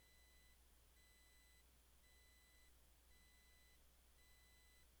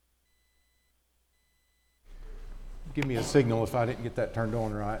Give me a signal if I didn't get that turned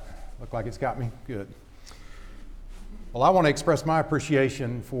on right. Look like it's got me? Good. Well, I want to express my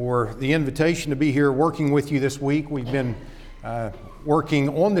appreciation for the invitation to be here working with you this week. We've been working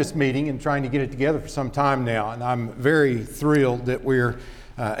on this meeting and trying to get it together for some time now, and I'm very thrilled that we're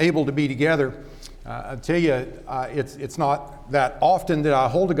able to be together. I tell you, it's not that often that I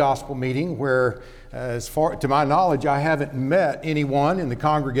hold a gospel meeting where, as far to my knowledge, I haven't met anyone in the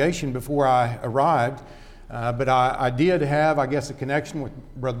congregation before I arrived. But I did have, I guess, a connection with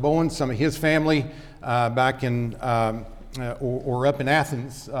Brother Bowen, some of his family back in, or up in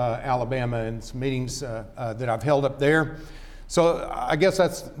Athens, Alabama, and some meetings that I've held up there. So I guess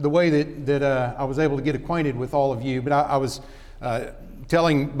that's the way that I was able to get acquainted with all of you. But I was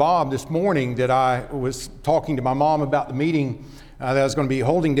telling Bob this morning that I was talking to my mom about the meeting that I was going to be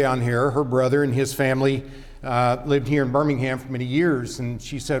holding down here. Her brother and his family lived here in Birmingham for many years, and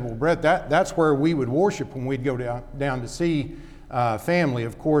she said, well, Brett, that's where we would worship when we'd go down to see family.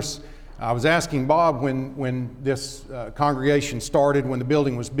 Of course, I was asking Bob when this congregation started, when the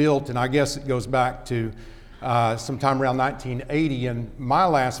building was built, and I guess it goes back to sometime around 1980, and my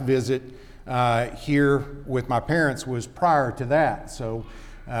last visit here with my parents was prior to that. So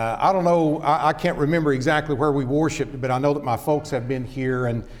I don't know, I can't remember exactly where we worshiped, but I know that my folks have been here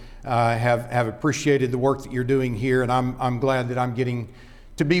and have appreciated the work that you're doing here, and I'm glad that I'm getting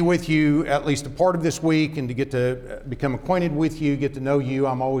to be with you at least a part of this week and to get to become acquainted with you, get to know you.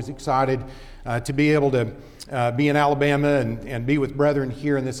 I'm always excited to be able to be in Alabama and be with brethren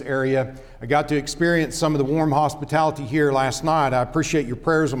here in this area. I got to experience some of the warm hospitality here last night. I appreciate your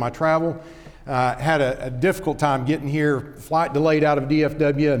prayers on my travel. Had a difficult time getting here, flight delayed out of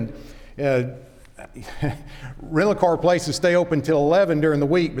DFW, and rental car places stay open till 11 during the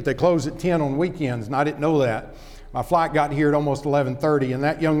week, but they close at 10 on weekends, and I didn't know that. My flight got here at almost 11:30, and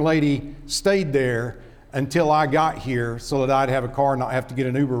that young lady stayed there until I got here so that I'd have a car and not have to get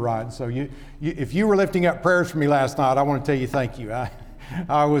an Uber ride. So if you were lifting up prayers for me last night, I want to tell you thank you.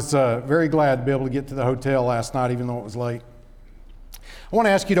 I was very glad to be able to get to the hotel last night, even though it was late. I want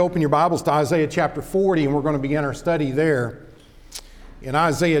to ask you to open your Bibles to Isaiah chapter 40, and we're going to begin our study there. In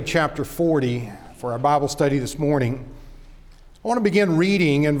Isaiah chapter 40, for our Bible study this morning, I want to begin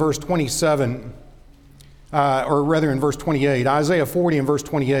reading in verse 27, or rather in verse 28. Isaiah 40 and verse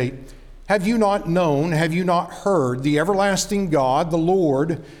 28. Have you not known, have you not heard, the everlasting God, the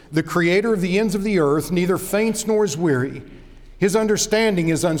Lord, the creator of the ends of the earth, neither faints nor is weary. His understanding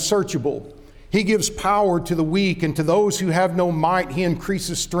is unsearchable. He gives power to the weak, and to those who have no might he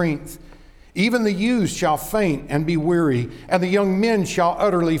increases strength. Even the youth shall faint and be weary, and the young men shall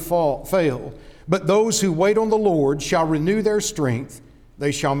utterly fail. But those who wait on the Lord shall renew their strength.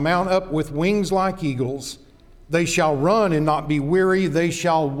 They shall mount up with wings like eagles. They shall run and not be weary. They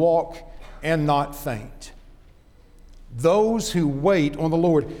shall walk and not faint. Those who wait on the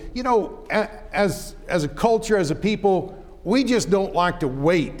Lord. You know, as a culture, as a people, we just don't like to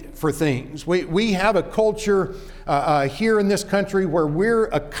wait for things. We have a culture here in this country where we're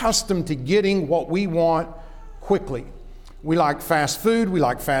accustomed to getting what we want quickly. We like fast food. We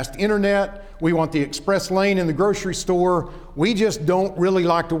like fast internet. We want the express lane in the grocery store. We just don't really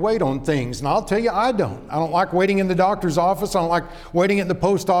like to wait on things. And I'll tell you, I don't. I don't like waiting in the doctor's office. I don't like waiting at the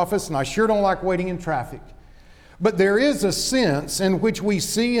post office. And I sure don't like waiting in traffic. But there is a sense in which we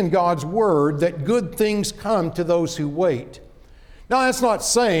see in God's Word that good things come to those who wait. Now, that's not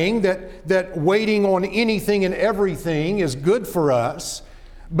saying that waiting on anything and everything is good for us.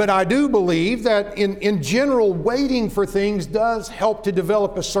 But I do believe that in general, waiting for things does help to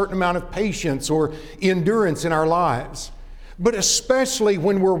develop a certain amount of patience or endurance in our lives. But especially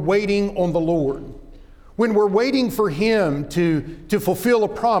when we're waiting on the Lord. When we're waiting for Him to fulfill a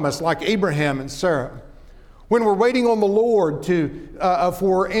promise like Abraham and Sarah. When we're waiting on the Lord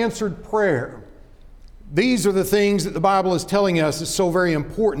for answered prayer. These are the things that the Bible is telling us is so very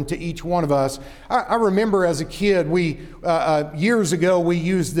important to each one of us. I remember as a kid, years ago, we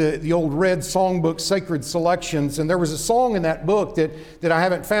used the old red songbook, Sacred Selections, and there was a song in that book that I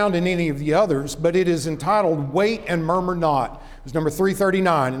haven't found in any of the others, but it is entitled, Wait and Murmur Not. It was number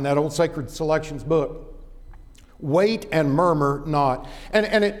 339 in that old Sacred Selections book. Wait and murmur not.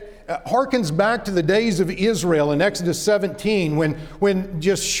 And it harkens back to the days of Israel in Exodus 17 when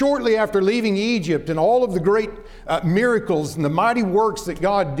just shortly after leaving Egypt and all of the great miracles and the mighty works that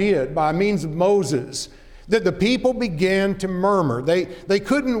God did by means of Moses, that the people began to murmur. They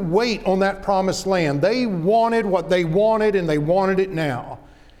couldn't wait on that promised land. They wanted what they wanted, and they wanted it now.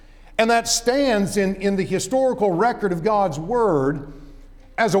 And that stands in the historical record of God's Word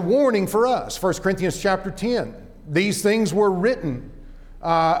as a warning for us. 1 Corinthians chapter 10. These things were written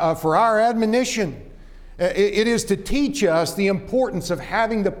for our admonition. It is to teach us the importance of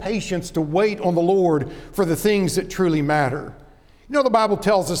having the patience to wait on the Lord for the things that truly matter. You know, the Bible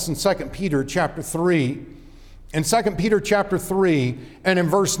tells us in 2 Peter chapter 3, in 2 Peter chapter 3 and in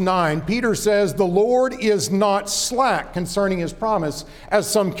verse 9, Peter says, "The Lord is not slack concerning his promise, as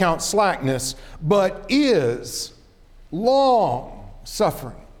some count slackness, but is long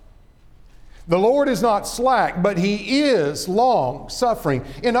suffering." The Lord is not slack, but he is long suffering.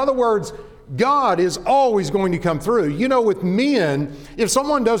 In other words, God is always going to come through. You know, with men, if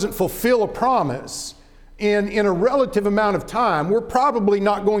someone doesn't fulfill a promise in a relative amount of time, we're probably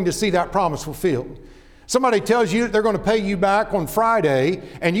not going to see that promise fulfilled. Somebody tells you they're going to pay you back on Friday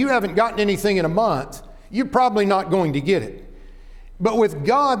and you haven't gotten anything in a month, you're probably not going to get it. But with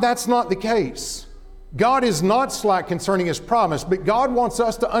God, that's not the case. God is not slack concerning his promise, but God wants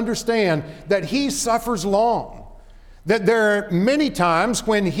us to understand that he suffers long. That there are many times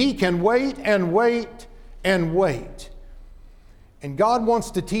when he can wait and wait and wait. And God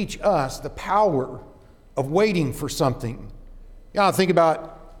wants to teach us the power of waiting for something. Yeah, I think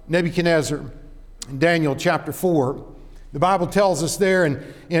about Nebuchadnezzar in Daniel chapter 4. The Bible tells us there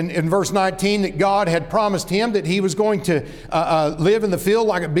in verse 19 that God had promised him that he was going to live in the field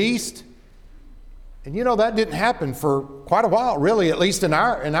like a beast. And you know, that didn't happen for quite a while, really, at least in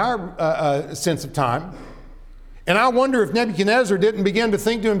our sense of time. And I wonder if Nebuchadnezzar didn't begin to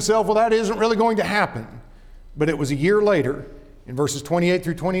think to himself, well, that isn't really going to happen. But it was a year later, in verses 28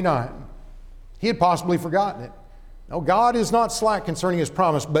 through 29. He had possibly forgotten it. No, God is not slack concerning his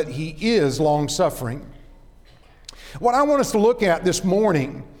promise, but he is long-suffering. What I want us to look at this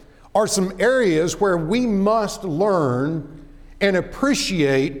morning are some areas where we must learn and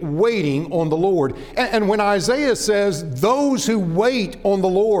appreciate waiting on the Lord. And when Isaiah says, those who wait on the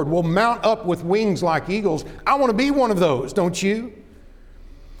Lord will mount up with wings like eagles, I want to be one of those, don't you?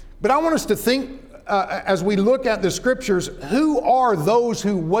 But I want us to think, as we look at the scriptures, who are those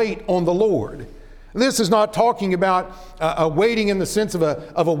who wait on the Lord? This is not talking about waiting in the sense of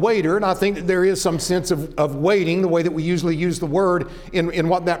a waiter, and I think that there is some sense of waiting, the way that we usually use the word in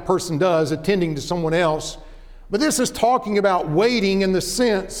what that person does, attending to someone else. But this is talking about waiting in the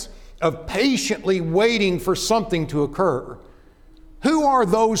sense of patiently waiting for something to occur. Who are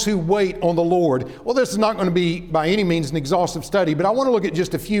those who wait on the Lord? Well, this is not going to be by any means an exhaustive study, but I want to look at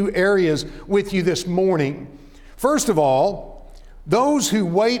just a few areas with you this morning. First of all, those who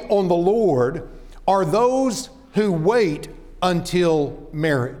wait on the Lord are those who wait until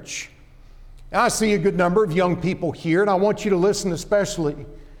marriage. Now, I see a good number of young people here, and I want you to listen especially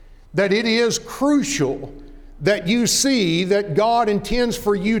that it is crucial that you see that God intends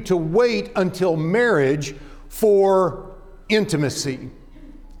for you to wait until marriage for intimacy.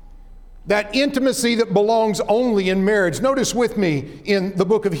 That intimacy that belongs only in marriage. Notice with me in the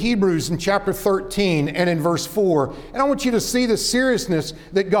book of Hebrews in chapter 13 and in verse 4. And I want you to see the seriousness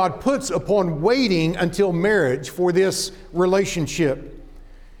that God puts upon waiting until marriage for this relationship.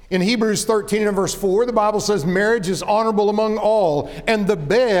 In Hebrews 13 and verse 4, the Bible says, marriage is honorable among all, and the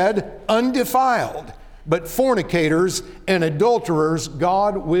bed undefiled. But fornicators and adulterers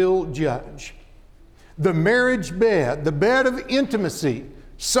God will judge. The marriage bed, the bed of intimacy,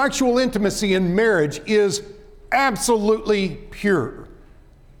 sexual intimacy in marriage is absolutely pure.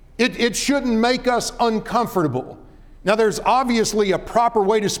 It shouldn't make us uncomfortable. Now, there's obviously a proper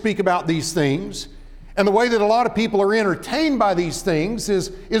way to speak about these things, and the way that a lot of people are entertained by these things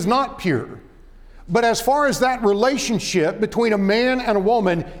is not pure. But as far as that relationship between a man and a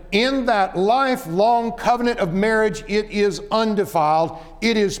woman in that lifelong covenant of marriage, it is undefiled,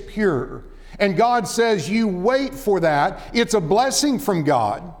 it is pure. And God says you wait for that. It's a blessing from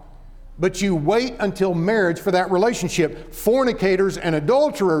God, but you wait until marriage for that relationship. Fornicators and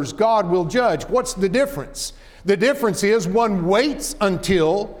adulterers God will judge. What's the difference? The difference is one waits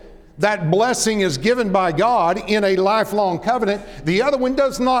until that blessing is given by God in a lifelong covenant. The other one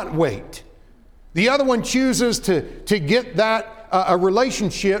does not wait. The other one chooses to get that a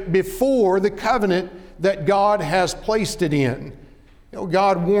relationship before the covenant that God has placed it in. You know,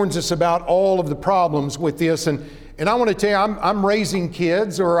 God warns us about all of the problems with this, and I want to tell you, I'm raising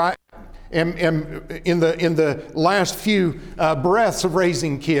kids, or I am in the last few breaths of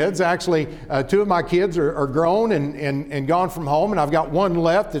raising kids. Actually, two of my kids are grown and gone from home, and I've got one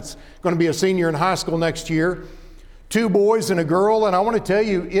left that's going to be a senior in high school next year. 2 boys and a girl, and I want to tell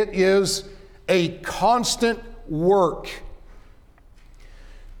you, it is a constant work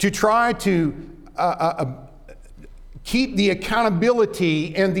to try to keep the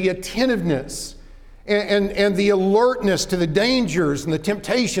accountability and the attentiveness and the alertness to the dangers and the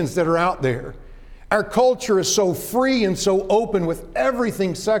temptations that are out there. Our culture is so free and so open with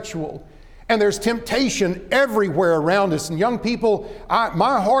everything sexual. And there's temptation everywhere around us. And young people,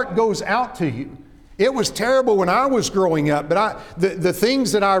 my heart goes out to you. It was terrible when I was growing up, but the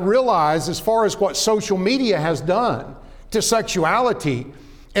things that I realize as far as what social media has done to sexuality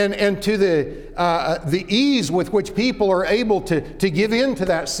and to the ease with which people are able to give in to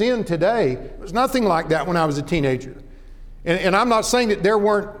that sin today, it was nothing like that when I was a teenager. And I'm not saying that there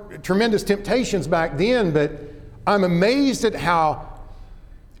weren't tremendous temptations back then, but I'm amazed at how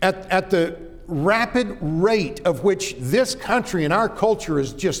at the rapid rate of which this country and our culture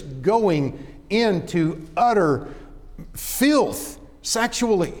is just going into utter filth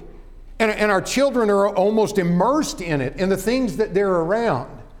sexually. And our children are almost immersed in it, in the things that they're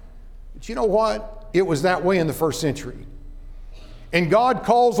around. But you know what? It was that way in the first century. And God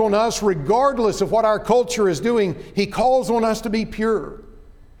calls on us, regardless of what our culture is doing, He calls on us to be pure.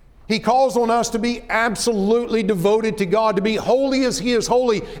 He calls on us to be absolutely devoted to God, to be holy as He is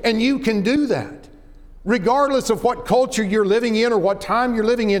holy, and you can do that. Regardless of what culture you're living in or what time you're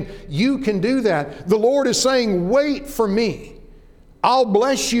living in, you can do that. The Lord is saying, wait for me. I'll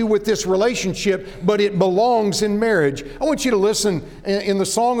bless you with this relationship, but it belongs in marriage. I want you to listen in the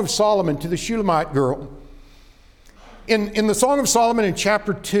Song of Solomon to the Shulamite girl. In the Song of Solomon in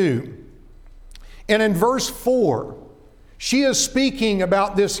chapter 2, and in verse 4, she is speaking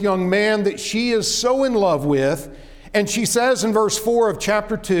about this young man that she is so in love with. And she says in verse 4 of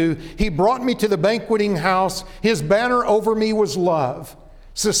chapter 2, he brought me to the banqueting house. His banner over me was love.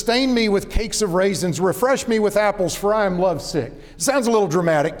 Sustain me with cakes of raisins. Refresh me with apples, for I am lovesick. Sounds a little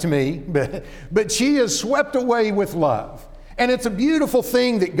dramatic to me, but she is swept away with love. And it's a beautiful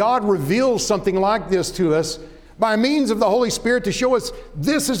thing that God reveals something like this to us by means of the Holy Spirit to show us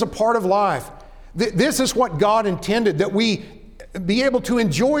this is a part of life. This is what God intended, that we be able to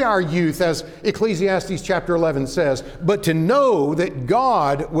enjoy our youth, as Ecclesiastes chapter 11 says, but to know that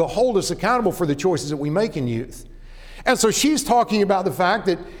God will hold us accountable for the choices that we make in youth. And so she's talking about the fact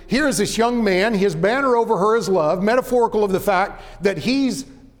that here is this young man, his banner over her is love, metaphorical of the fact that he's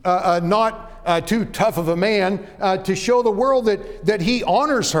not too tough of a man to show the world that he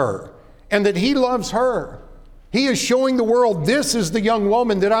honors her and that he loves her. He is showing the world, this is the young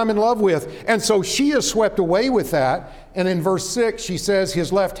woman that I'm in love with. And so she is swept away with that. And in verse 6, she says,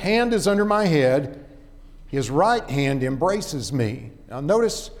 his left hand is under my head, his right hand embraces me. Now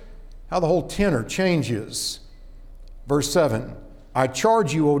notice how the whole tenor changes. Verse 7, I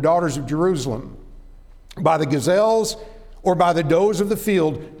charge you, O daughters of Jerusalem, by the gazelles or by the does of the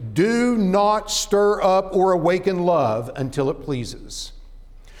field, do not stir up or awaken love until it pleases.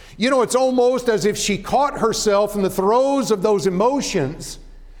 You know, it's almost as if she caught herself in the throes of those emotions.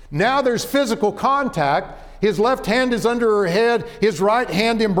 Now there's physical contact. His left hand is under her head. His right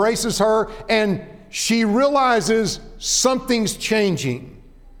hand embraces her. And she realizes something's changing.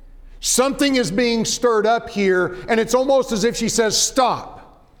 Something is being stirred up here. And it's almost as if she says,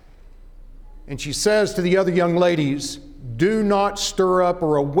 stop. And she says to the other young ladies, do not stir up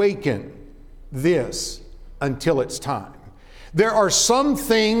or awaken this until it's time. There are some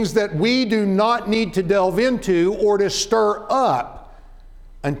things that we do not need to delve into or to stir up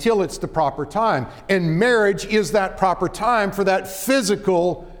until it's the proper time. And marriage is that proper time for that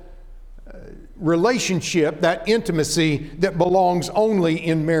physical relationship, that intimacy that belongs only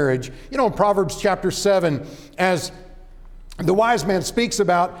in marriage. You know, in Proverbs chapter 7, as the wise man speaks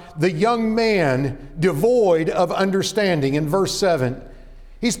about the young man devoid of understanding in verse 7,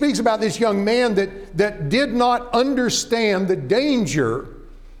 he speaks about this young man that did not understand the danger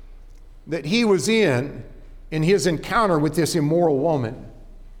that he was in his encounter with this immoral woman.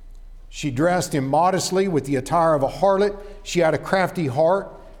 She dressed immodestly with the attire of a harlot. She had a crafty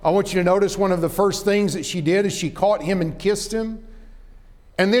heart. I want you to notice one of the first things that she did is she caught him and kissed him.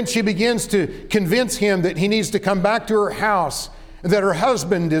 And then she begins to convince him that he needs to come back to her house, that her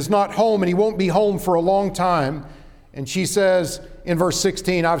husband is not home and he won't be home for a long time. And she says in verse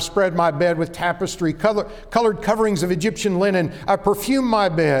 16, I've spread my bed with tapestry, colored coverings of Egyptian linen. I perfume my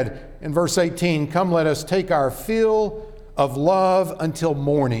bed. In verse 18, come let us take our fill of love until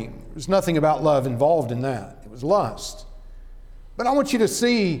morning. There's nothing about love involved in that. It was lust. But I want you to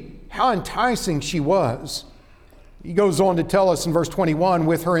see how enticing she was. He goes on to tell us in verse 21,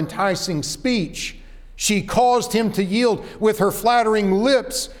 with her enticing speech, she caused him to yield. With her flattering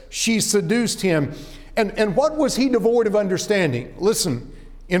lips, she seduced him. And what was he devoid of understanding? Listen,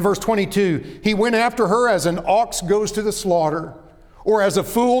 in verse 22, he went after her as an ox goes to the slaughter, or as a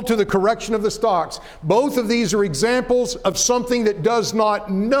fool to the correction of the stocks. Both of these are examples of something that does not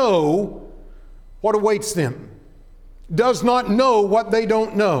know what awaits them, does not know what they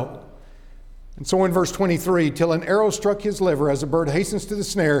don't know. And so in verse 23, till an arrow struck his liver as a bird hastens to the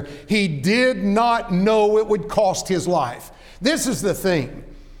snare, he did not know it would cost his life. This is the thing,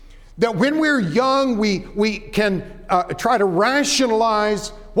 that when we're young, we can try to rationalize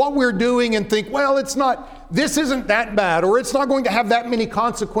what we're doing and think, well, this isn't that bad, or it's not going to have that many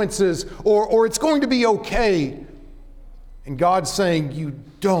consequences, or it's going to be okay. And God's saying, you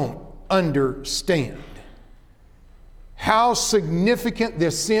don't understand how significant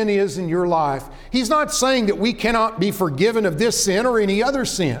this sin is in your life. He's not saying that we cannot be forgiven of this sin or any other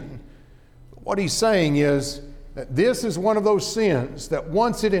sin. What he's saying is that this is one of those sins that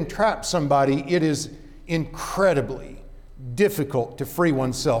once it entraps somebody, it is incredibly difficult to free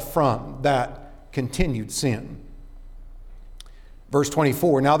oneself from that continued sin. Verse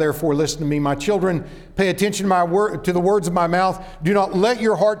 24, now therefore listen to me, my children, pay attention to the words of my mouth. Do not let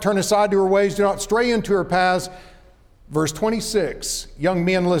your heart turn aside to her ways. Do not stray into her paths. Verse 26, young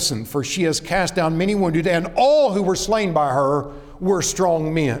men, listen, for she has cast down many wounded, and all who were slain by her were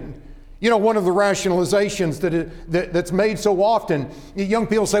strong men. You know, one of the rationalizations that's made so often, young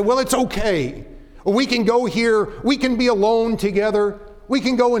people say, well, it's okay. We can go here, we can be alone together, we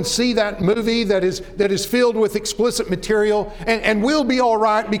can go and see that movie that is filled with explicit material, and we'll be all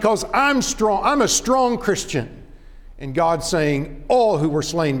right because I'm strong. I'm a strong Christian. And God's saying, all who were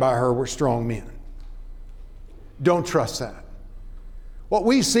slain by her were strong men. Don't trust that. What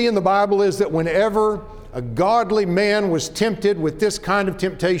we see in the Bible is that whenever a godly man was tempted with this kind of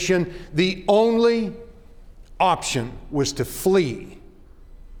temptation, the only option was to flee.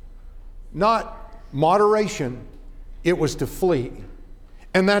 Not moderation, it was to flee.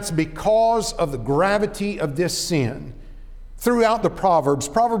 And that's because of the gravity of this sin. Throughout the Proverbs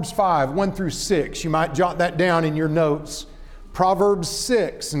 5, 1 through 6, you might jot that down in your notes. Proverbs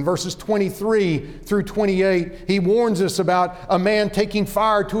 6 and verses 23 through 28, he warns us about a man taking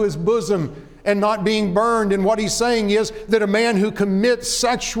fire to his bosom and not being burned. And what he's saying is that a man who commits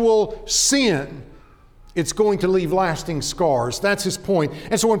sexual sin, it's going to leave lasting scars. That's his point.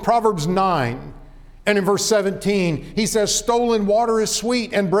 And so in Proverbs 9 and in verse 17, he says, stolen water is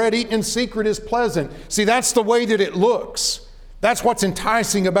sweet and bread eaten in secret is pleasant. See, that's the way that it looks. That's what's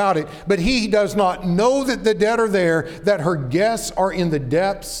enticing about it. But he does not know that the dead are there, that her guests are in the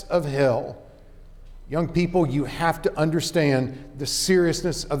depths of hell. Young people, you have to understand the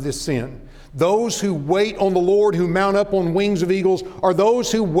seriousness of this sin. Those who wait on the Lord, who mount up on wings of eagles, are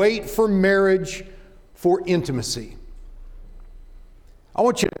those who wait for marriage, for intimacy. I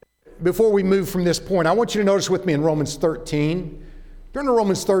want you, before we move from this point, I want you to notice with me in Romans 13. Turn to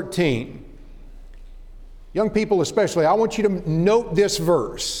Romans 13. Young people especially, I want you to note this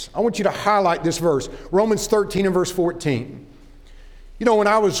verse. I want you to highlight this verse. Romans 13 and verse 14. You know, when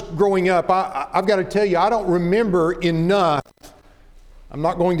I was growing up, I've got to tell you, I don't remember enough, I'm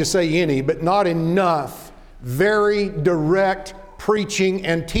not going to say any, but not enough very direct preaching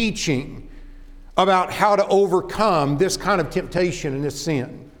and teaching about how to overcome this kind of temptation and this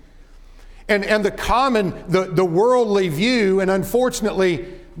sin. And the worldly view, and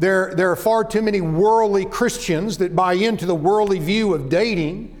unfortunately, there are far too many worldly Christians that buy into the worldly view of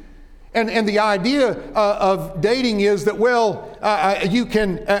dating. And the idea of dating is that, well, you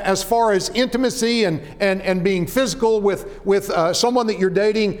can, as far as intimacy and being physical with someone that you're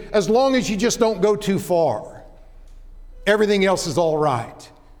dating, as long as you just don't go too far, everything else is all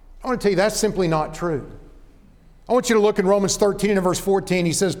right. I want to tell you that's simply not true. I want you to look in Romans 13 and verse 14.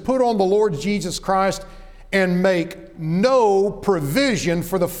 He says, put on the Lord Jesus Christ and make no provision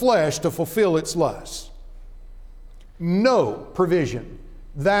for the flesh to fulfill its lusts. No provision.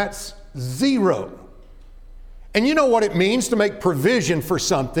 That's zero. And you know what it means to make provision for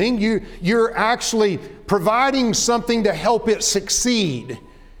something. You're actually providing something to help it succeed.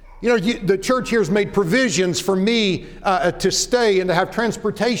 You know, the church here has made provisions for me to stay and to have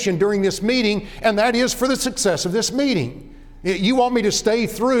transportation during this meeting, and that is for the success of this meeting. You want me to stay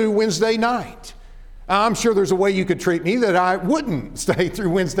through Wednesday night. I'm sure there's a way you could treat me that I wouldn't stay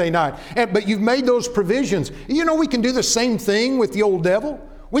through Wednesday night. But you've made those provisions. You know, we can do the same thing with the old devil.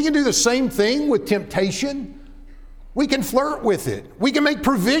 We can do the same thing with temptation. We can flirt with it. We can make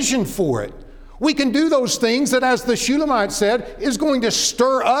provision for it. We can do those things that, as the Shulamite said, is going to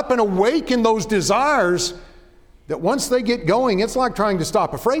stir up and awaken those desires that once they get going, it's like trying to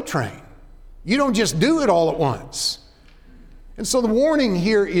stop a freight train. You don't just do it all at once. And so the warning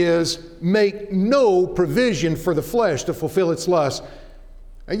here is make no provision for the flesh to fulfill its lust.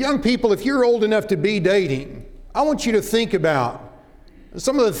 Now, young people, if you're old enough to be dating, I want you to think about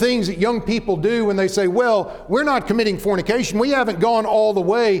some of the things that young people do when they say, well, we're not committing fornication. We haven't gone all the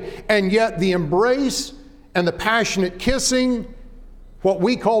way. And yet the embrace and the passionate kissing what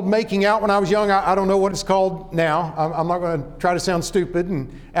we called making out when I was young. I don't know what it's called now. I'm not going to try to sound stupid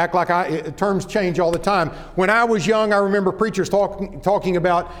and act like terms change all the time. When I was young, I remember preachers talking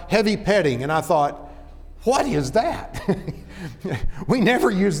about heavy petting, and I thought, what is that? We never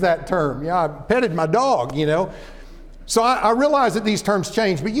used that term. Yeah, I petted my dog, you know. So I realize that these terms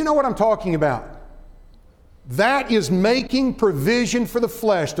change, but you know what I'm talking about. That is making provision for the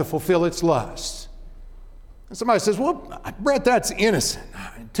flesh to fulfill its lusts. And somebody says, well, Brett, that's innocent.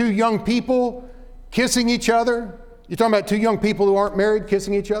 Two young people kissing each other. You're talking about two young people who aren't married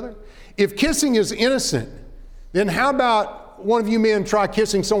kissing each other? If kissing is innocent, then how about one of you men try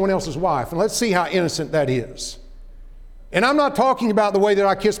kissing someone else's wife? And let's see how innocent that is. And I'm not talking about the way that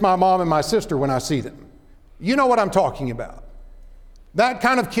I kiss my mom and my sister when I see them. You know what I'm talking about. That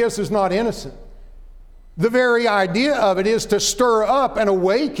kind of kiss is not innocent. The very idea of it is to stir up and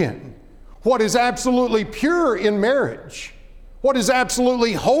awaken what is absolutely pure in marriage, what is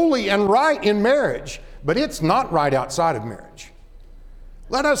absolutely holy and right in marriage, but it's not right outside of marriage.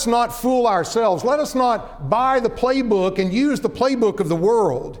 Let us not fool ourselves. Let us not buy the playbook and use the playbook of the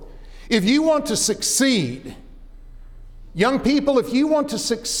world. If you want to succeed, young people, if you want to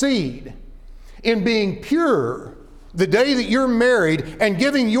succeed in being pure the day that you're married and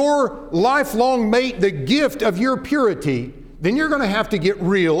giving your lifelong mate the gift of your purity, then you're going to have to get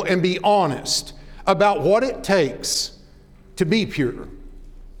real and be honest about what it takes to be pure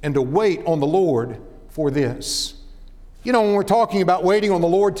and to wait on the Lord for this. You know, when we're talking about waiting on the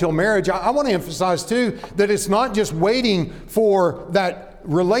Lord till marriage, I want to emphasize too that it's not just waiting for that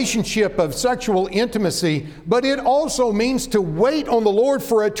relationship of sexual intimacy, but it also means to wait on the Lord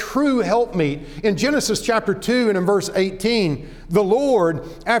for a true helpmeet. In Genesis chapter 2 and in verse 18, the Lord,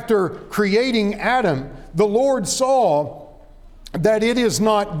 after creating Adam, the Lord saw that it is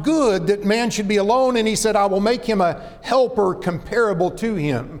not good that man should be alone, and He said, I will make him a helper comparable to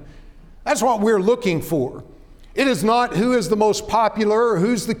him. That's what we're looking for. It is not who is the most popular or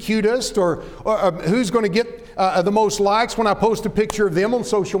who's the cutest or who's going to get the most likes when I post a picture of them on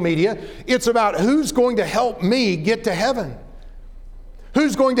social media. It's about who's going to help me get to heaven.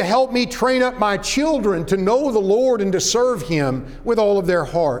 Who's going to help me train up my children to know the Lord and to serve Him with all of their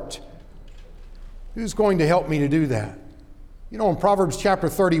heart? Who's going to help me to do that? You know, in Proverbs chapter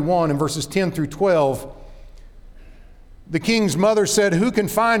 31 and verses 10 through 12, the king's mother said, who can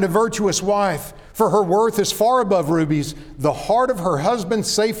find a virtuous wife? For her worth is far above rubies. The heart of her husband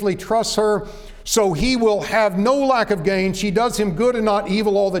safely trusts her, so he will have no lack of gain. She does him good and not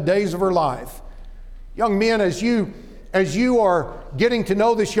evil all the days of her life. Young men, as you are getting to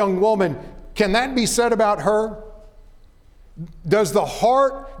know this young woman, can that be said about her? Does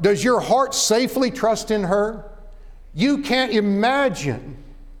your heart safely trust in her? You can't imagine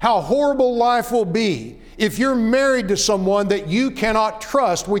how horrible life will be if you're married to someone that you cannot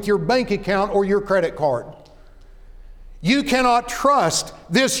trust with your bank account or your credit card. You cannot trust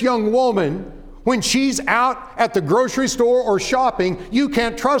this young woman when she's out at the grocery store or shopping. You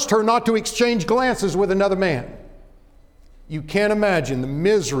can't trust her not to exchange glances with another man. You can't imagine the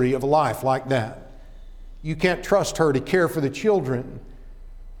misery of a life like that. You can't trust her to care for the children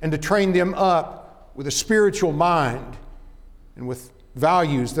and to train them up with a spiritual mind and with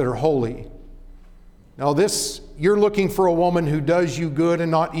values that are holy. Now you're looking for a woman who does you good and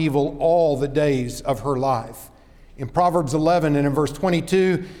not evil all the days of her life. In Proverbs 11 and in verse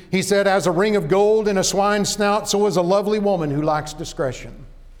 22, he said, as a ring of gold in a swine's snout, so is a lovely woman who lacks discretion.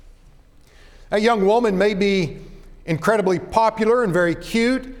 A young woman may be incredibly popular and very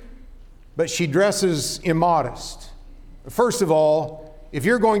cute, but she dresses immodest. First of all, if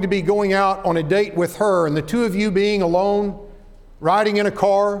you're going to be going out on a date with her and the two of you being alone, riding in a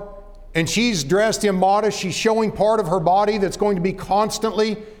car, and she's dressed immodest, she's showing part of her body that's going to be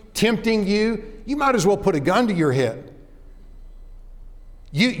constantly tempting you, you might as well put a gun to your head.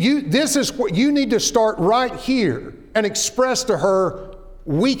 This is what you need to start right here and express to her,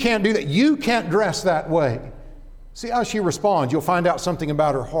 we can't do that. You can't dress that way. See how she responds. You'll find out something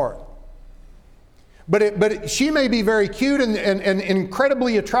about her heart. But she may be very cute and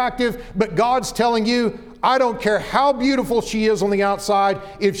incredibly attractive, but God's telling you, I don't care how beautiful she is on the outside,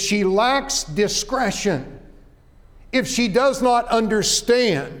 if she lacks discretion, if she does not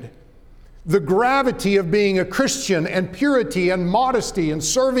understand the gravity of being a Christian and purity and modesty and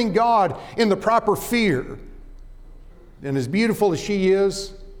serving God in the proper fear, then as beautiful as she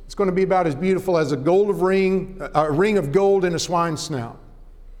is, it's going to be about as beautiful as a ring of gold in a swine's snout.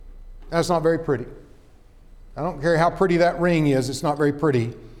 That's not very pretty. I don't care how pretty that ring is, it's not very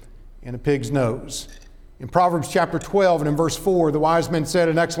pretty in a pig's nose. In Proverbs chapter 12 and in verse 4, the wise men said,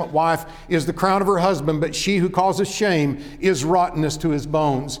 an excellent wife is the crown of her husband, but she who causes shame is rottenness to his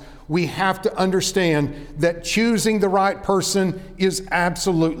bones. We have to understand that choosing the right person is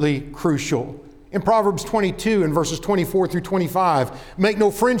absolutely crucial. In Proverbs 22 and verses 24 through 25, make no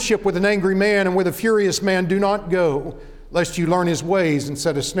friendship with an angry man, and with a furious man do not go, lest you learn his ways and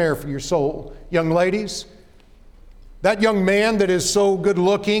set a snare for your soul. Young ladies, that young man that is so good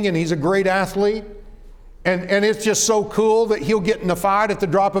looking and he's a great athlete, and it's just so cool that he'll get in a fight at the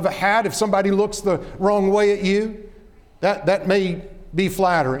drop of a hat if somebody looks the wrong way at you, that may be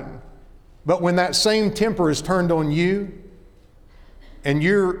flattering. But when that same temper is turned on you and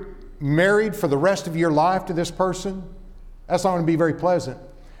you're married for the rest of your life to this person, that's not going to be very pleasant.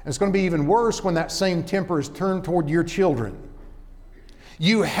 And it's going to be even worse when that same temper is turned toward your children.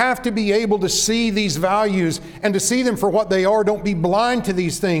 You have to be able to see these values and to see them for what they are. Don't be blind to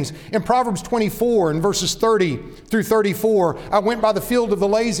these things. In Proverbs 24 and verses 30 through 34, I went by the field of the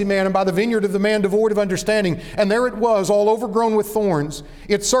lazy man and by the vineyard of the man devoid of understanding, and there it was, all overgrown with thorns.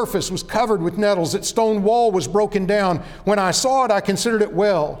 Its surface was covered with nettles. Its stone wall was broken down. When I saw it, I considered it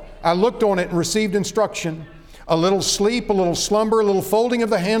well. I looked on it and received instruction. A little sleep, a little slumber, a little folding of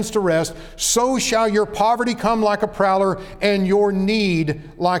the hands to rest. So shall your poverty come like a prowler, and your need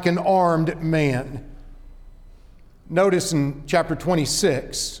like an armed man. Notice in chapter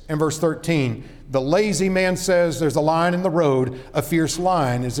 26 and verse 13, the lazy man says there's a lion in the road, a fierce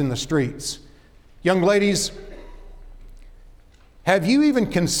lion is in the streets. Young ladies, have you even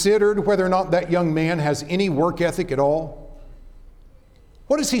considered whether or not that young man has any work ethic at all?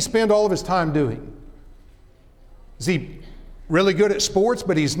 What does he spend all of his time doing? Is he really good at sports,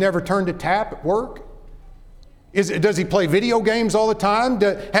 but he's never turned a tap at work? Does he play video games all the time?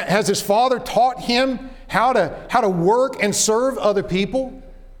 Has his father taught him how to work and serve other people?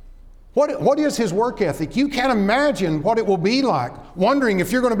 What is his work ethic? You can't imagine what it will be like, wondering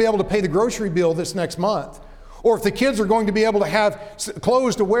if you're going to be able to pay the grocery bill this next month, or if the kids are going to be able to have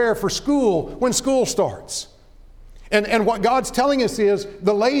clothes to wear for school when school starts. And what God's telling us is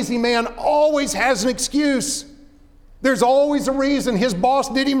the lazy man always has an excuse. There's always a reason. His boss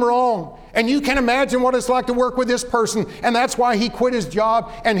did him wrong. And you can imagine what it's like to work with this person. And that's why he quit his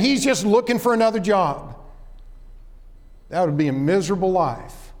job and he's just looking for another job. That would be a miserable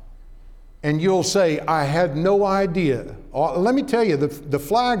life. And you'll say, I had no idea. Let me tell you, the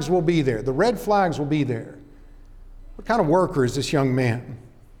flags will be there. The red flags will be there. What kind of worker is this young man?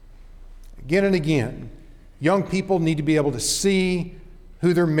 Again and again, young people need to be able to see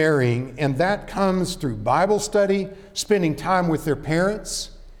who they're marrying, and that comes through Bible study, spending time with their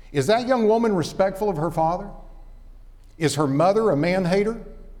parents. Is that young woman respectful of her father? Is her mother a man-hater?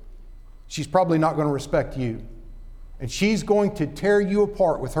 She's probably not going to respect you. And she's going to tear you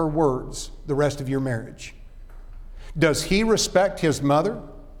apart with her words the rest of your marriage. Does he respect his mother?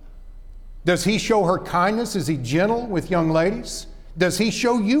 Does he show her kindness? Is he gentle with young ladies? Does he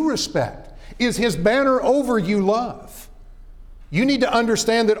show you respect? Is his banner over you love? You need to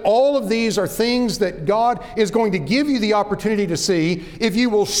understand that all of these are things that God is going to give you the opportunity to see. If you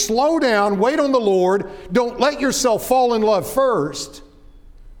will slow down, wait on the Lord, don't let yourself fall in love first,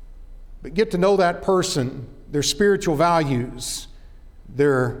 but get to know that person, their spiritual values,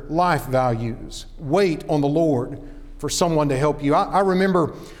 their life values. Wait on the Lord for someone to help you. I remember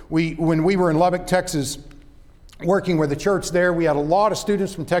when we were in Lubbock, Texas, working with the church there, we had a lot of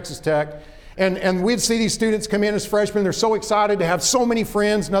students from Texas Tech. And we'd see these students come in as freshmen. They're so excited to have so many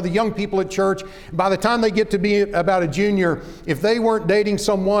friends and other young people at church. By the time they get to be about a junior, if they weren't dating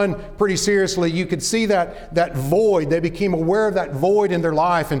someone pretty seriously, you could see that void. They became aware of that void in their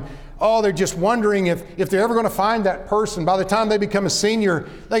life. And they're just wondering if they're ever going to find that person. By the time they become a senior,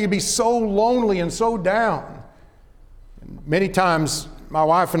 they could be so lonely and so down. And many times, my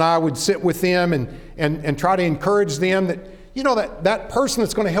wife and I would sit with them and try to encourage them that, you know, that person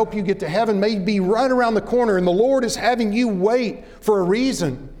that's going to help you get to heaven may be right around the corner, and the Lord is having you wait for a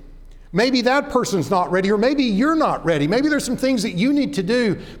reason. Maybe that person's not ready, or maybe you're not ready. Maybe there's some things that you need to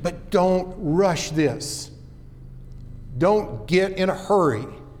do, but don't rush this. Don't get in a hurry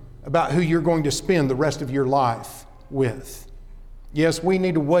about who you're going to spend the rest of your life with. Yes, we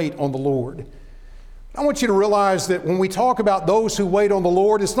need to wait on the Lord. I want you to realize that when we talk about those who wait on the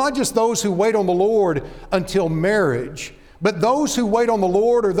Lord, it's not just those who wait on the Lord until marriage, but those who wait on the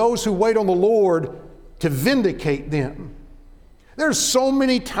Lord are those who wait on the Lord to vindicate them. There's so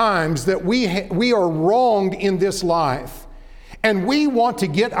many times that we are wronged in this life, and we want to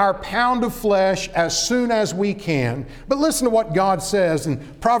get our pound of flesh as soon as we can. But listen to what God says in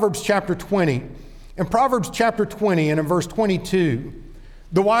Proverbs chapter 20. In Proverbs chapter 20 and in verse 22,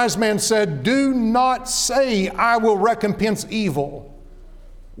 The wise man said, do not say, I will recompense evil.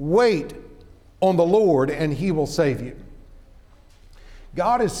 Wait on the Lord and He will save you.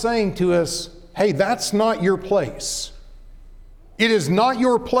 God is saying to us, hey, that's not your place. It is not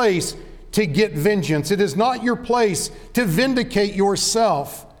your place to get vengeance. It is not your place to vindicate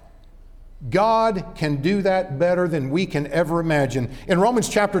yourself. God can do that better than we can ever imagine. In Romans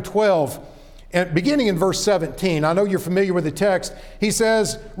chapter 12, and beginning in verse 17, I know you're familiar with the text, he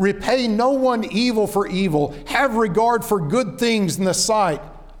says, repay no one evil for evil. Have regard for good things in the sight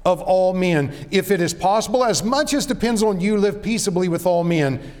of all men. If it is possible, as much as depends on you, live peaceably with all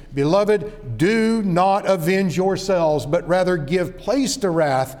men. Beloved, do not avenge yourselves, but rather give place to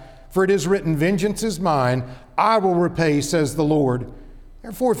wrath, for it is written, vengeance is mine, I will repay, says the Lord.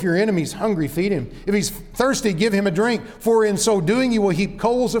 Therefore, if your enemy is hungry, feed him. If he's thirsty, give him a drink. For in so doing, you will heap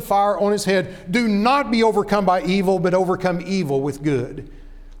coals of fire on his head. Do not be overcome by evil, but overcome evil with good.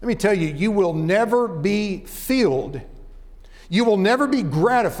 Let me tell you, you will never be filled. You will never be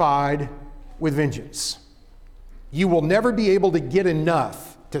gratified with vengeance. You will never be able to get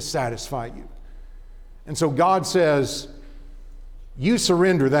enough to satisfy you. And so God says, you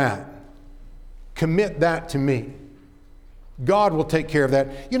surrender that. Commit that to me. God will take care of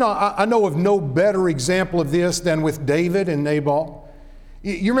that. You know, I know of no better example of this than with David and Nabal.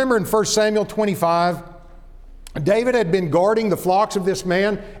 You remember in 1 Samuel 25, David had been guarding the flocks of this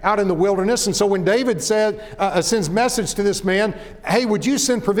man out in the wilderness. And so when David sends message to this man, hey, would you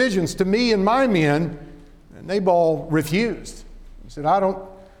send provisions to me and my men? And Nabal refused. He said, I don't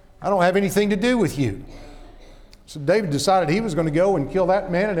have anything to do with you. So David decided he was going to go and kill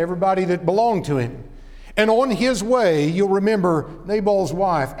that man and everybody that belonged to him. And on his way, you'll remember Nabal's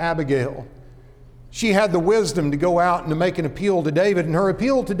wife, Abigail. She had the wisdom to go out and to make an appeal to David. And her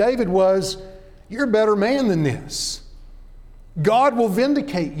appeal to David was, you're a better man than this. God will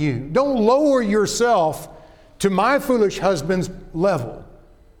vindicate you. Don't lower yourself to my foolish husband's level.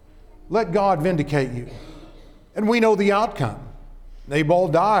 Let God vindicate you. And we know the outcome. Nabal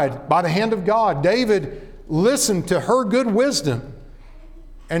died by the hand of God. David listened to her good wisdom,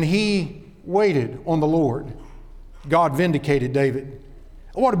 and he waited on the Lord. God vindicated David.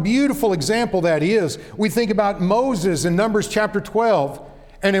 What a beautiful example that is. We think about Moses in Numbers chapter 12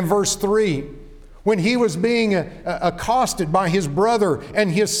 and in verse 3 when he was being accosted by his brother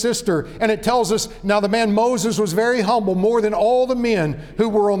and his sister. And it tells us, now the man Moses was very humble, more than all the men who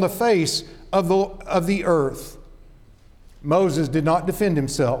were on the face of the earth. Moses did not defend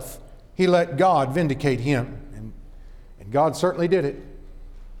himself. He let God vindicate him. And God certainly did it.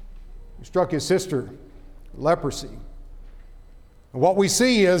 He struck his sister with leprosy. And what we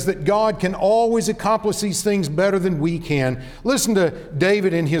see is that God can always accomplish these things better than we can. Listen to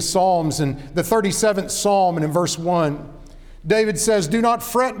David in his Psalms, in the 37th Psalm and in verse 1. David says, do not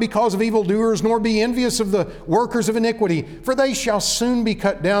fret because of evildoers, nor be envious of the workers of iniquity, for they shall soon be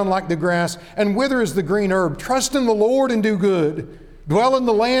cut down like the grass and wither as the green herb. Trust in the Lord and do good. Dwell in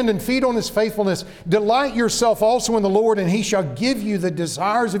the land and feed on His faithfulness. Delight yourself also in the Lord, and He shall give you the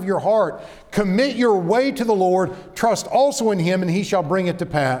desires of your heart. Commit your way to the Lord. Trust also in Him, and He shall bring it to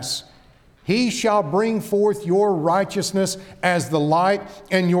pass. He shall bring forth your righteousness as the light,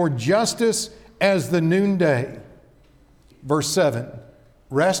 and your justice as the noonday. Verse 7,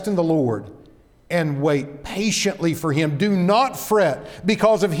 rest in the Lord and wait patiently for Him. Do not fret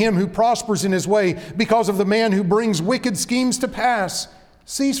because of him who prospers in his way, because of the man who brings wicked schemes to pass.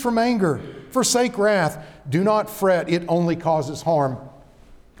 Cease from anger, forsake wrath. Do not fret, it only causes harm.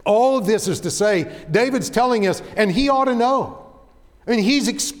 All of this is to say, David's telling us, and he ought to know. I mean, he's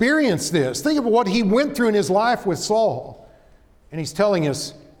experienced this. Think of what he went through in his life with Saul. And he's telling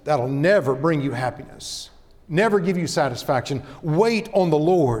us that'll never bring you happiness, never give you satisfaction. Wait on the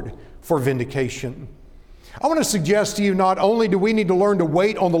Lord for vindication. I want to suggest to you, not only do we need to learn to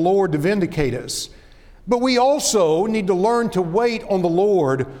wait on the Lord to vindicate us, but we also need to learn to wait on the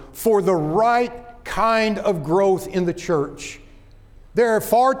Lord for the right kind of growth in the church. There are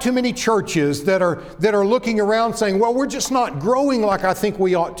far too many churches that are looking around saying, well, we're just not growing like I think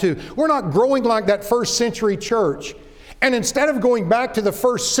we ought to. We're not growing like that first century church. And instead of going back to the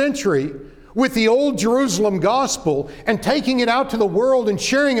first century with the old Jerusalem gospel and taking it out to the world and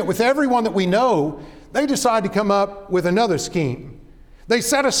sharing it with everyone that we know, they decide to come up with another scheme. They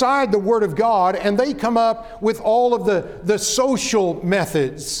set aside the Word of God and they come up with all of the social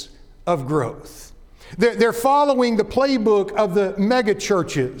methods of growth. They're following the playbook of the mega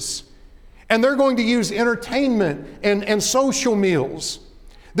churches, and they're going to use entertainment and social meals.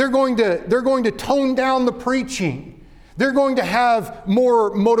 They're going to tone down the preaching. They're going to have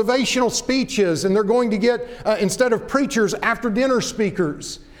more motivational speeches, and they're going to get, instead of preachers, after dinner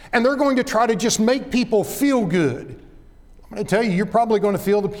speakers. And they're going to try to just make people feel good. I'm going to tell you, you're probably going to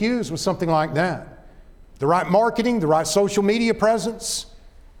fill the pews with something like that. The right marketing, the right social media presence,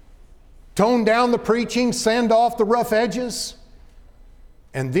 tone down the preaching, sand off the rough edges,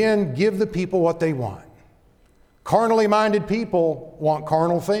 and then give the people what they want. Carnally minded people want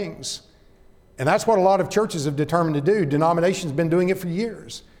carnal things. And that's what a lot of churches have determined to do. Denominations have been doing it for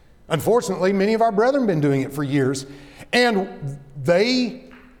years. Unfortunately, many of our brethren have been doing it for years. And they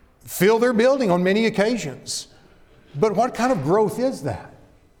fill their building on many occasions. But what kind of growth is that?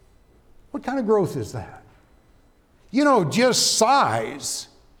 What kind of growth is that? You know, just size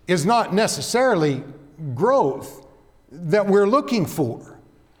is not necessarily growth that we're looking for.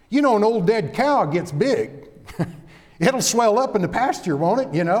 You know, an old dead cow gets big. It'll swell up in the pasture, won't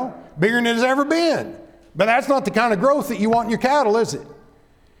it? You know, bigger than it's ever been. But that's not the kind of growth that you want in your cattle, is it?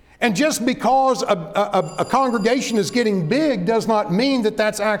 And just because a congregation is getting big does not mean that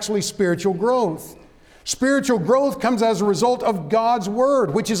that's actually spiritual growth. Spiritual growth comes as a result of God's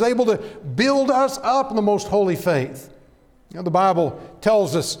Word, which is able to build us up in the most holy faith. You know, the Bible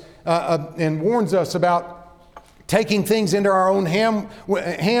tells us and warns us about taking things into our own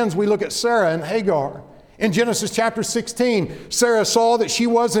hands. We look at Sarah and Hagar. In Genesis chapter 16, Sarah saw that she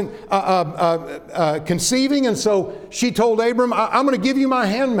wasn't conceiving, and so she told Abram, I'm going to give you my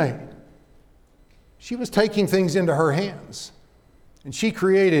handmaid. She was taking things into her hands, and she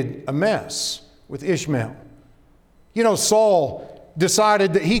created a mess with Ishmael. You know, Saul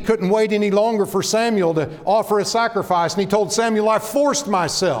decided that he couldn't wait any longer for Samuel to offer a sacrifice, and he told Samuel, I forced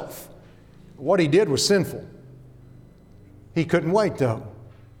myself. What he did was sinful. He couldn't wait, though.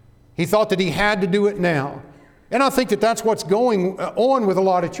 He thought that he had to do it now. And I think that that's what's going on with a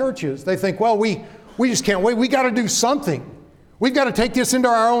lot of churches. They think, well, we just can't wait. We got to do something. We've got to take this into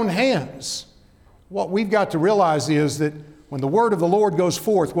our own hands. What we've got to realize is that when the word of the Lord goes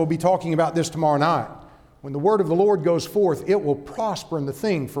forth, we'll be talking about this tomorrow night. When the word of the Lord goes forth, it will prosper in the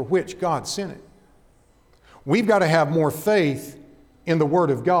thing for which God sent it. We've got to have more faith in the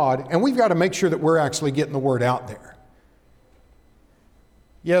word of God, and we've got to make sure that we're actually getting the word out there.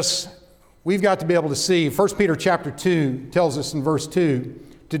 Yes, we've got to be able to see. 1 Peter chapter 2 tells us in verse 2,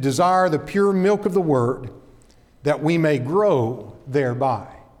 to desire the pure milk of the word, that we may grow thereby.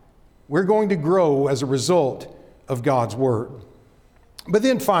 We're going to grow as a result of God's word. But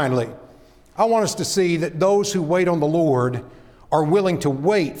then finally, I want us to see that those who wait on the Lord are willing to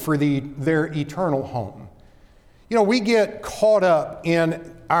wait for their eternal home. You know, we get caught up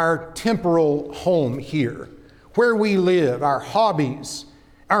in our temporal home here, where we live, our hobbies,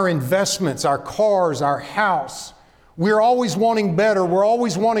 our investments, our cars, our house. We're always wanting better. We're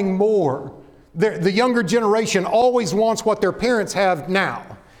always wanting more. The younger generation always wants what their parents have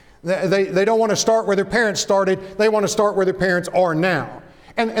now. They don't want to start where their parents started. They want to start where their parents are now.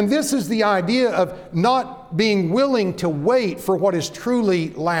 And this is the idea of not being willing to wait for what is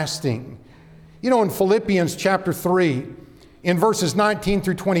truly lasting. You know, in Philippians chapter 3, in verses 19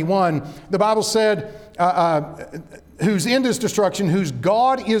 through 21, the Bible said, whose end is destruction, whose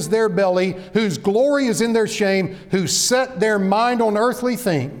God is their belly, whose glory is in their shame, who set their mind on earthly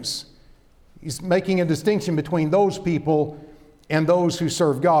things. He's making a distinction between those people and those who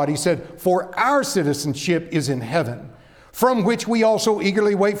serve God. He said, for our citizenship is in heaven, from which we also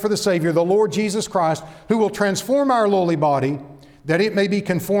eagerly wait for the Savior, the Lord Jesus Christ, who will transform our lowly body, that it may be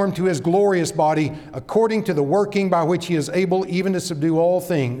conformed to His glorious body, according to the working by which He is able even to subdue all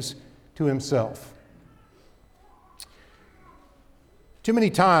things to Himself. Too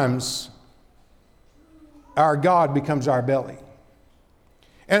many times, our God becomes our belly.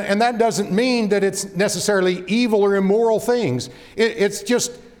 And that doesn't mean that it's necessarily evil or immoral things. It's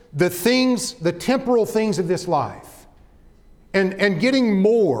just the things, the temporal things of this life. And getting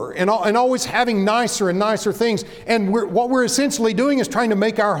more and always having nicer and nicer things. And what we're essentially doing is trying to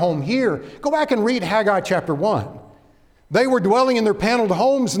make our home here. Go back and read Haggai chapter 1. They were dwelling in their paneled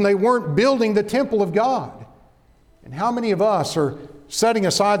homes and they weren't building the temple of God. And how many of us are setting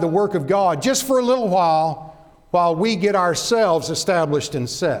aside the work of God just for a little while we get ourselves established and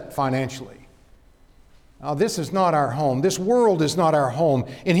set financially? Now, this is not our home. This world is not our home.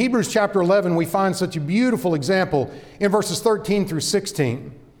 In Hebrews chapter 11, we find such a beautiful example in verses 13 through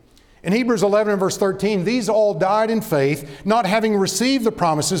 16. In Hebrews 11 and verse 13, these all died in faith, not having received the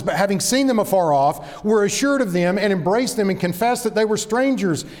promises, but having seen them afar off, were assured of them and embraced them and confessed that they were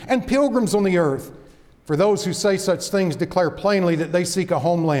strangers and pilgrims on the earth. For those who say such things declare plainly that they seek a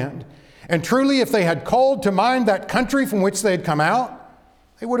homeland. And truly, if they had called to mind that country from which they had come out,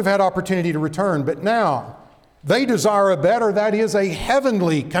 they would have had opportunity to return. But now They desire a better, that is, a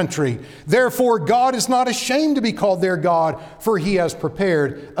heavenly country. Therefore, God is not ashamed to be called their God, for He has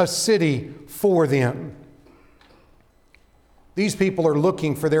prepared a city for them. These people are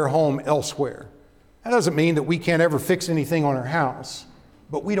looking for their home elsewhere. That doesn't mean that we can't ever fix anything on our house,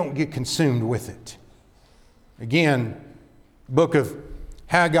 but we don't get consumed with it. Again, book of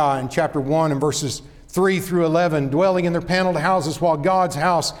Haggai in chapter 1 and verses 3 through 11, dwelling in their paneled houses while God's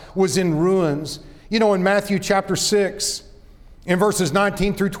house was in ruins. You know, in Matthew chapter 6, in verses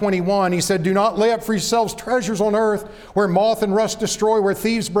 19 through 21, he said, "Do not lay up for yourselves treasures on earth where moth and rust destroy, where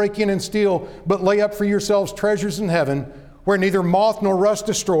thieves break in and steal, but lay up for yourselves treasures in heaven where neither moth nor rust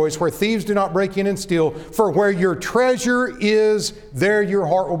destroys, where thieves do not break in and steal. For where your treasure is, there your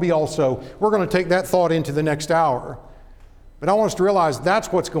heart will be also." We're going to take that thought into the next hour. But I want us to realize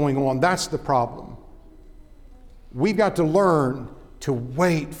that's what's going on. That's the problem. We've got to learn to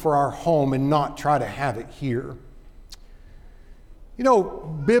wait for our home and not try to have it here. You know,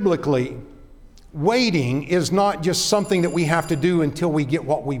 biblically, waiting is not just something that we have to do until we get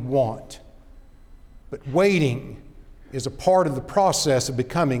what we want. But waiting is a part of the process of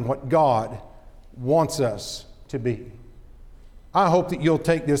becoming what God wants us to be. I hope that you'll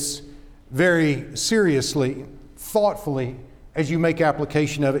take this very seriously, thoughtfully, as you make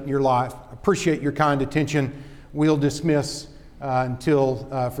application of it in your life. I appreciate your kind attention. We'll dismiss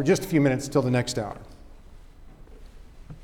for just a few minutes till the next hour.